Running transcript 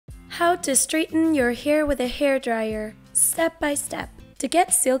How to straighten your hair with a hairdryer, step by step. To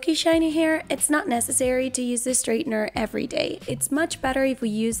get silky shiny hair, it's not necessary to use the straightener every day. It's much better if we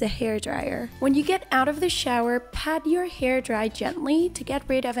use the hairdryer. When you get out of the shower, pat your hair dry gently to get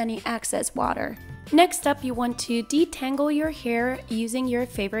rid of any excess water. Next up, you want to detangle your hair using your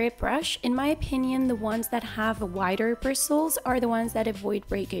favorite brush. In my opinion, the ones that have wider bristles are the ones that avoid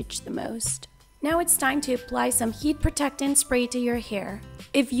breakage the most. Now it's time to apply some heat protectant spray to your hair.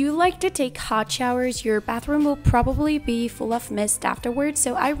 If you like to take hot showers, your bathroom will probably be full of mist afterwards,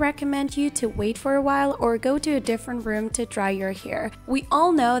 so I recommend you to wait for a while or go to a different room to dry your hair. We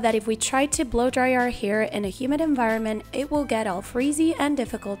all know that if we try to blow dry our hair in a humid environment, it will get all frizzy and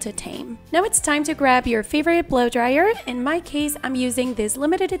difficult to tame. Now it's time to grab your favorite blow dryer. In my case, I'm using this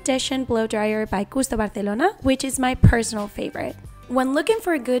limited edition blow dryer by Gusto Barcelona, which is my personal favorite. When looking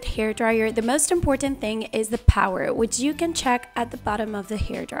for a good hairdryer, the most important thing is the power, which you can check at the bottom of the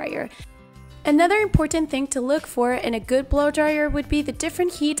hairdryer. Another important thing to look for in a good blow dryer would be the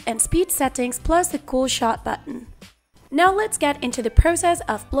different heat and speed settings plus the cool shot button. Now let's get into the process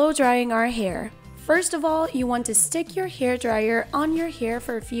of blow drying our hair. First of all, you want to stick your hairdryer on your hair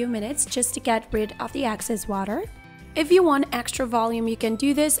for a few minutes just to get rid of the excess water. If you want extra volume, you can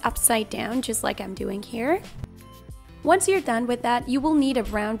do this upside down, just like I'm doing here. Once you're done with that, you will need a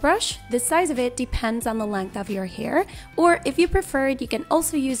round brush. The size of it depends on the length of your hair, or if you prefer it, you can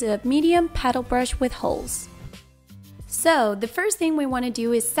also use a medium paddle brush with holes. So the first thing we want to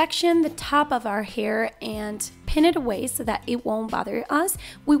do is section the top of our hair and pin it away so that it won't bother us.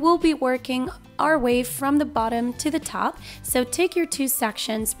 We will be working our way from the bottom to the top, so take your two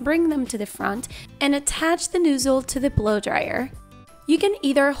sections, bring them to the front, and attach the nozzle to the blow dryer. You can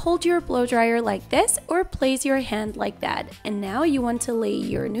either hold your blow dryer like this or place your hand like that. And now you want to lay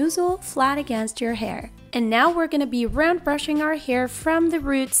your nozzle flat against your hair. And now we're going to be round brushing our hair from the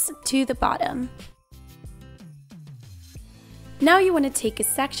roots to the bottom. Now you want to take a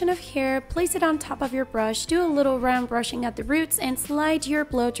section of hair, place it on top of your brush, do a little round brushing at the roots, and slide your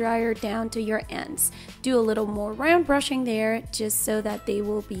blow dryer down to your ends. Do a little more round brushing there just so that they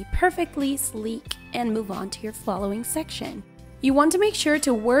will be perfectly sleek, and move on to your following section. You want to make sure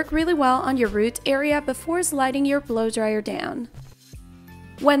to work really well on your root area before sliding your blow dryer down.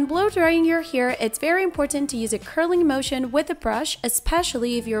 When blow drying your hair, it's very important to use a curling motion with a brush,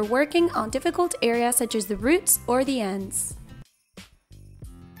 especially if you're working on difficult areas such as the roots or the ends.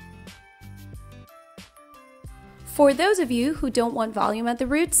 For those of you who don't want volume at the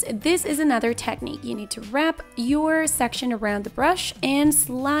roots, this is another technique. You need to wrap your section around the brush and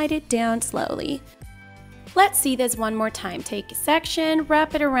slide it down slowly. Let's see this one more time. Take a section,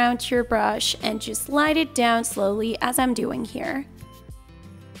 wrap it around your brush, and just slide it down slowly as I'm doing here.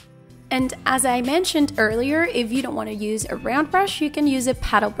 And as I mentioned earlier, if you don't want to use a round brush, you can use a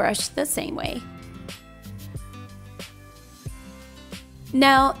paddle brush the same way.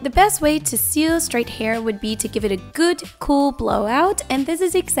 Now, the best way to seal straight hair would be to give it a good, cool blowout, and this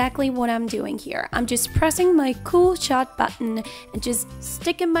is exactly what I'm doing here. I'm just pressing my cool shot button and just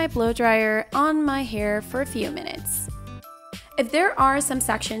sticking my blow dryer on my hair for a few minutes. If there are some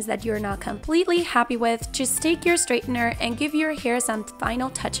sections that you're not completely happy with, just take your straightener and give your hair some final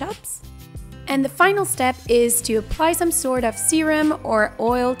touch-ups. And the final step is to apply some sort of serum or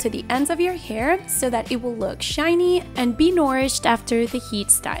oil to the ends of your hair so that it will look shiny and be nourished after the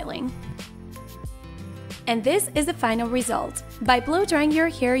heat styling. And this is the final result. By blow drying your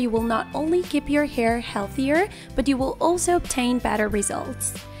hair, you will not only keep your hair healthier, but you will also obtain better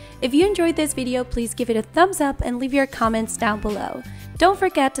results. If you enjoyed this video, please give it a thumbs up and leave your comments down below. Don't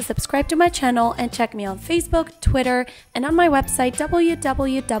forget to subscribe to my channel and check me on Facebook, Twitter, and on my website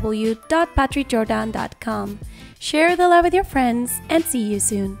www.patryjordan.com. Share the love with your friends and see you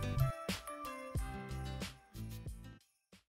soon.